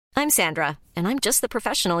I'm Sandra, and I'm just the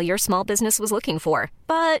professional your small business was looking for.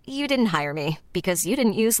 But you didn't hire me because you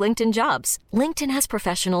didn't use LinkedIn Jobs. LinkedIn has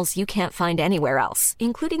professionals you can't find anywhere else,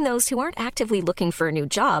 including those who aren't actively looking for a new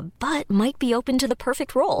job, but might be open to the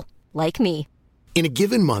perfect role, like me. In a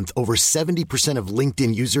given month, over 70% of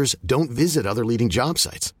LinkedIn users don't visit other leading job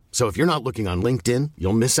sites. So if you're not looking on LinkedIn,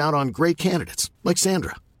 you'll miss out on great candidates like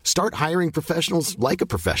Sandra. Start hiring professionals like a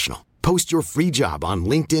professional. Post your free job on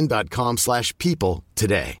linkedin.com/people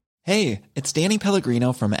today. Hey, it's Danny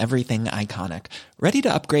Pellegrino from Everything Iconic. Ready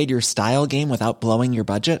to upgrade your style game without blowing your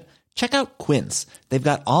budget? Check out Quince. They've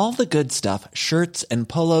got all the good stuff, shirts and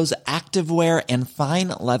polos, activewear, and fine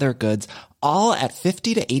leather goods, all at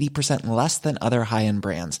 50 to 80% less than other high-end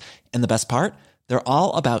brands. And the best part? They're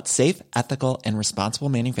all about safe, ethical, and responsible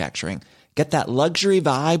manufacturing. Get that luxury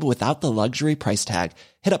vibe without the luxury price tag.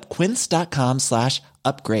 Hit up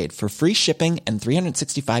quince.com/upgrade for free shipping and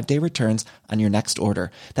 365-day returns on your next order.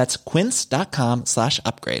 That's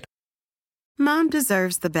quince.com/upgrade. Mom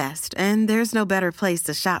deserves the best, and there's no better place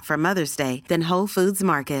to shop for Mother's Day than Whole Foods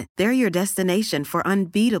Market. They're your destination for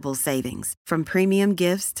unbeatable savings, from premium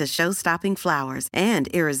gifts to show-stopping flowers and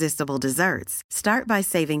irresistible desserts. Start by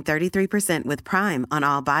saving 33% with Prime on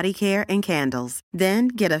all body care and candles. Then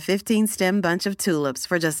get a 15-stem bunch of tulips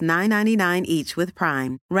for just $9.99 each with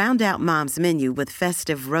Prime. Round out Mom's menu with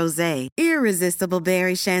festive rosé, irresistible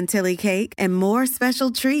berry chantilly cake, and more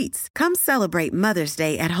special treats. Come celebrate Mother's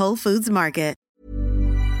Day at Whole Foods Market.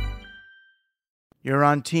 You're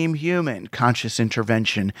on Team Human, Conscious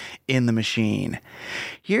Intervention in the Machine.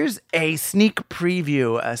 Here's a sneak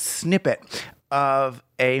preview, a snippet of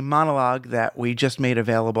a monologue that we just made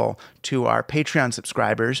available to our Patreon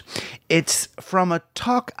subscribers. It's from a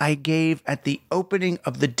talk I gave at the opening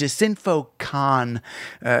of the DisinfoCon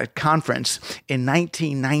conference in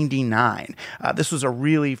 1999. This was a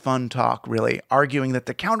really fun talk, really, arguing that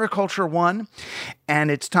the counterculture won,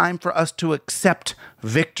 and it's time for us to accept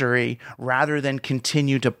victory rather than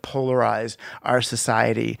continue to polarize our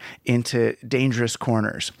society into dangerous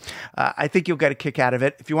corners. I think you'll get a kick out of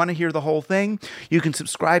it. If you want to hear the whole thing, you can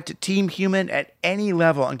subscribe to Team Human at any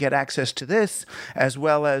level and get access to this, as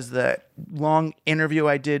well as the long interview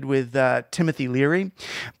I did with Timothy Leary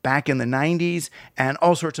back in the 90s, and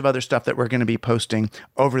all sorts of other stuff that we're going to be posting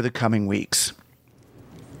over the coming weeks.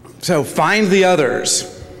 So, find the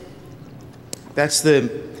others. That's the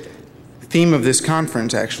theme of this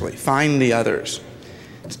conference, actually. Find the others.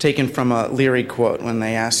 It's taken from a Leary quote when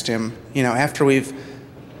they asked him, after we've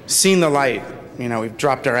seen the light, we've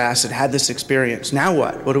dropped our acid, had this experience. Now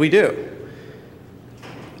what? What do we do?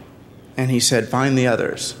 And he said, find the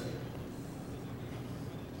others.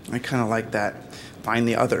 I kind of like that. Find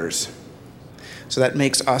the others. So that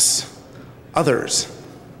makes us others.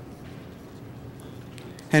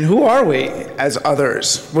 And who are we as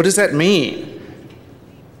others? What does that mean?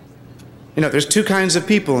 There's two kinds of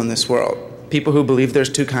people in this world. People who believe there's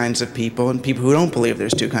two kinds of people and people who don't believe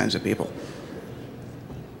there's two kinds of people.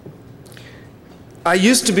 I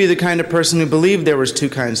used to be the kind of person who believed there was two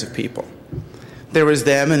kinds of people. There was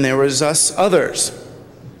them and there was us others.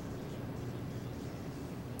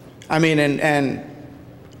 And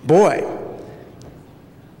boy,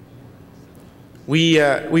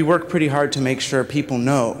 we work pretty hard to make sure people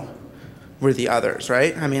know we're the others,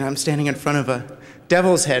 right? I'm standing in front of a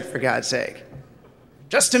devil's head, for God's sake,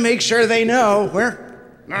 just to make sure they know we're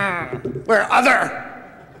other.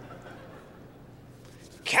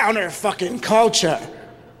 Counter-fucking culture.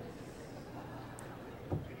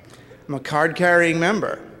 I'm a card-carrying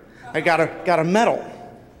member. I got a medal,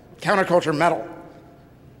 counterculture medal,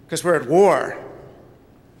 because we're at war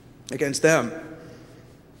against them.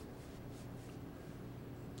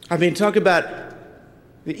 Talk about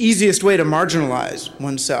the easiest way to marginalize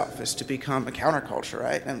oneself is to become a counterculture,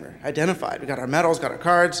 right? And we're identified. We got our medals, got our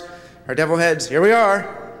cards, our devil heads. Here we are.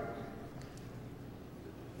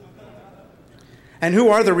 And who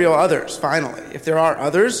are the real others, finally? If there are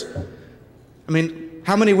others,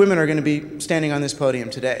 how many women are going to be standing on this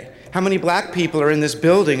podium today? How many black people are in this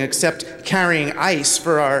building except carrying ice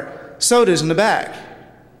for our sodas in the back?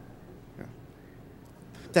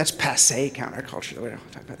 That's passé counterculture. We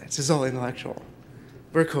don't talk about that. This is all intellectual.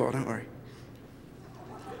 We're cool, don't worry.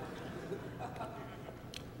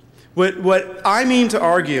 What I mean to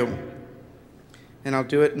argue, and I'll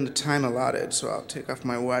do it in the time allotted, so I'll take off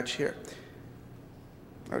my watch here.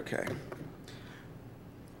 Okay.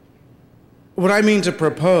 What I mean to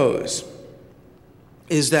propose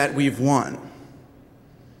is that we've won.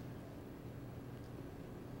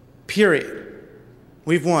 Period.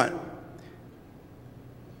 We've won.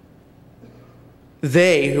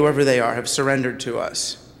 They, whoever they are, have surrendered to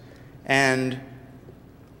us. And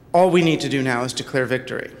All we need to do now is declare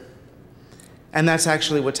victory. And that's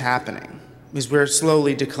actually what's happening, is we're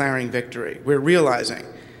slowly declaring victory. We're realizing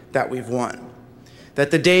that we've won.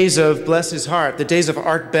 That the days of bless his heart, the days of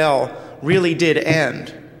Art Bell really did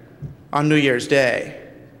end on New Year's Day.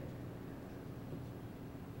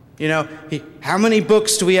 You know, how many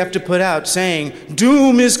books do we have to put out saying,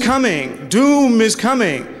 doom is coming, doom is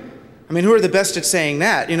coming? I mean, who are the best at saying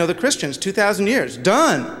that? You know, the Christians, 2,000 years,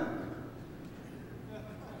 done.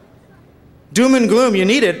 Doom and gloom, you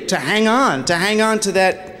need it to hang on to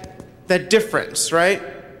that difference,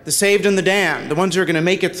 right? The saved and the damned, the ones who are going to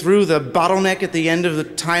make it through the bottleneck at the end of the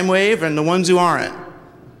time wave and the ones who aren't.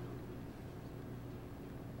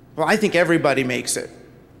 Well, I think everybody makes it.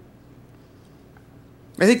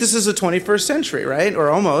 I think this is the 21st century, right? Or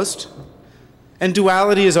almost. And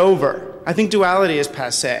duality is over. I think duality is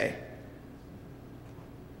passé.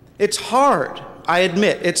 It's hard. I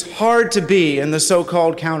admit, it's hard to be in the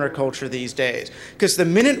so-called counterculture these days. Because the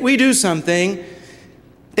minute we do something,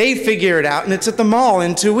 they figure it out, and it's at the mall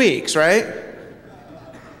in 2 weeks, right?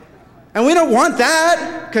 And we don't want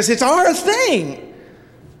that, because it's our thing.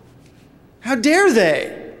 How dare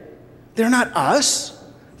they? They're not us.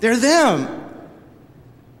 They're them.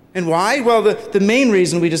 And why? Well, the main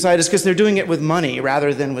reason we decide is because they're doing it with money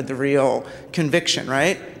rather than with the real conviction,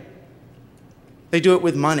 right? They do it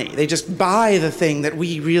with money. They just buy the thing that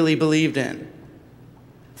we really believed in.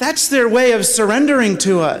 That's their way of surrendering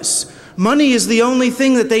to us. Money is the only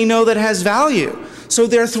thing that they know that has value. So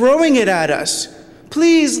they're throwing it at us.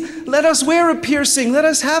 Please, let us wear a piercing. Let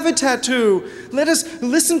us have a tattoo. Let us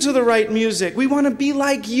listen to the right music. We want to be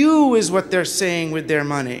like you, is what they're saying with their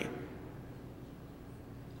money.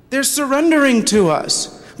 They're surrendering to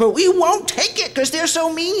us. But we won't take it because they're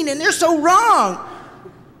so mean and they're so wrong.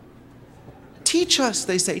 Teach us,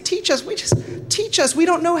 they say. Teach us. Teach us. We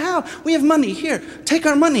don't know how. We have money. Here, take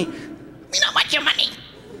our money. We don't want your money.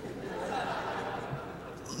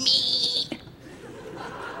 Me.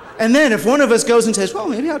 And then if one of us goes and says, well,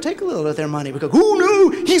 maybe I'll take a little of their money, we go,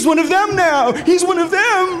 oh no, he's one of them now. He's one of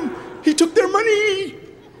them. He took their money.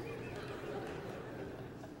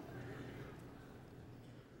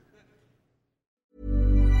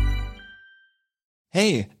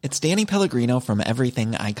 Hey, it's Danny Pellegrino from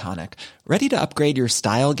Everything Iconic. Ready to upgrade your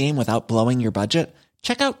style game without blowing your budget?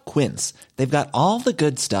 Check out Quince. They've got all the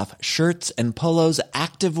good stuff, shirts and polos,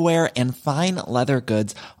 activewear, and fine leather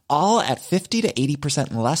goods, all at 50 to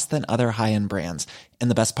 80% less than other high-end brands. And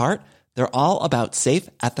the best part? They're all about safe,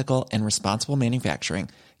 ethical, and responsible manufacturing.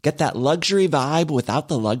 Get that luxury vibe without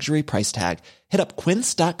the luxury price tag. Hit up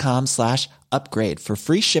quince.com/upgrade for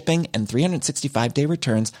free shipping and 365-day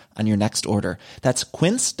returns on your next order. That's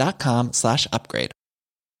quince.com/upgrade.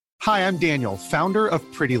 Hi, I'm Daniel, founder of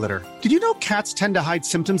Pretty Litter. Did you know cats tend to hide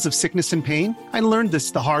symptoms of sickness and pain? I learned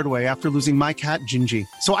this the hard way after losing my cat, Gingy.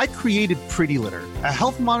 So I created Pretty Litter, a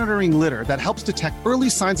health monitoring litter that helps detect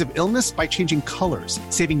early signs of illness by changing colors,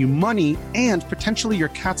 saving you money and potentially your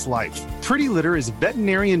cat's life. Pretty Litter is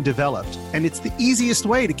veterinarian developed, and it's the easiest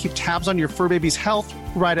way to keep tabs on your fur baby's health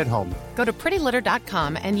right at home. Go to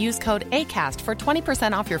prettylitter.com and use code ACAST for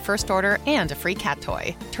 20% off your first order and a free cat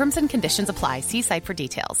toy. Terms and conditions apply. See site for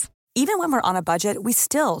details. Even when we're on a budget, we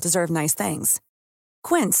still deserve nice things.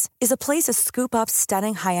 Quince is a place to scoop up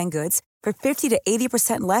stunning high-end goods for 50 to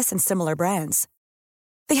 80% less than similar brands.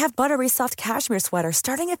 They have buttery soft cashmere sweaters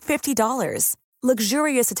starting at $50,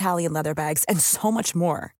 luxurious Italian leather bags, and so much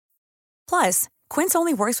more. Plus, Quince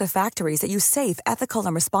only works with factories that use safe, ethical,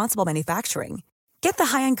 and responsible manufacturing. Get the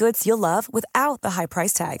high-end goods you'll love without the high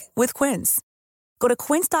price tag with Quince. Go to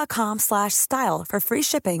quince.com/style for free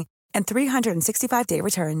shipping and 365-day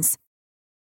returns.